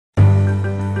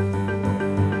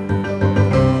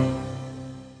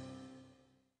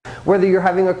whether you're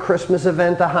having a Christmas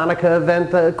event, a Hanukkah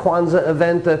event, a Kwanzaa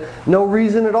event, a no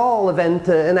reason at all event,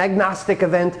 an agnostic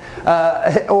event,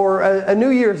 or a New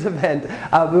Year's event.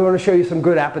 We want to show you some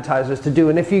good appetizers to do.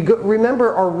 And if you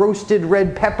remember our roasted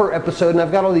red pepper episode, and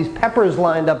I've got all these peppers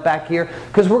lined up back here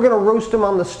because we're going to roast them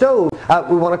on the stove.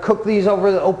 We want to cook these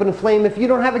over the open flame. If you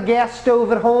don't have a gas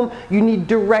stove at home, you need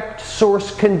direct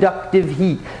source conductive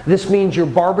heat. This means your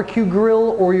barbecue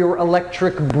grill or your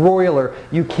electric broiler.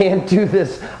 You can't do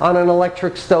this on an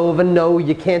electric stove, and no,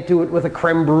 you can't do it with a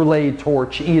creme brulee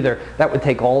torch either. That would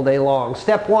take all day long.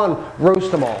 Step one,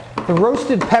 roast them all. The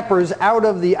roasted peppers out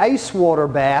of the ice water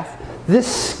bath, this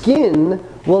skin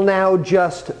will now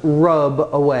just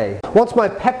rub away. Once my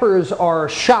peppers are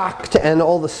shocked and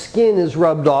all the skin is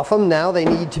rubbed off them, now they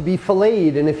need to be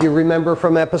filleted. And if you remember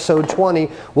from episode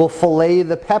 20, we'll fillet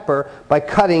the pepper by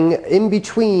cutting in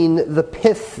between the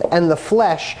pith and the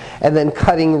flesh and then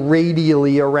cutting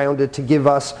radially around it to give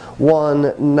us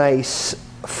one nice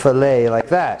fillet like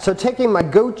that. So taking my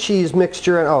goat cheese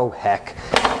mixture and, oh heck,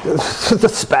 the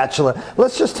spatula.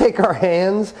 Let's just take our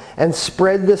hands and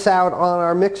spread this out on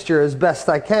our mixture as best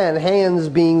I can, hands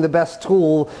being the best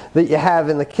tool that you have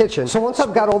in the kitchen. So once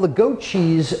I've got all the goat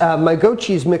cheese, my goat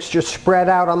cheese mixture spread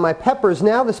out on my peppers,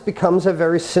 now this becomes a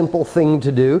very simple thing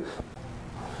to do.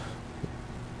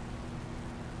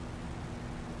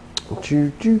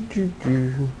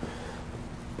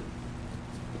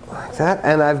 Like that,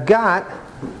 and I've got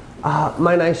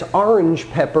my nice orange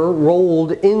pepper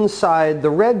rolled inside the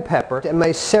red pepper, and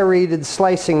my serrated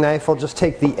slicing knife, I'll just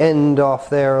take the end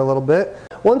off there a little bit.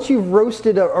 Once you've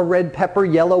roasted a red pepper,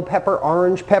 yellow pepper,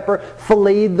 orange pepper,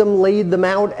 filleted them, laid them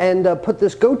out, and put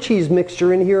this goat cheese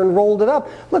mixture in here and rolled it up,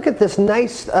 look at this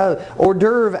nice hors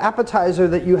d'oeuvre appetizer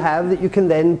that you have that you can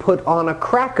then put on a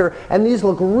cracker, and these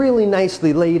look really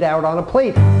nicely laid out on a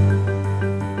plate.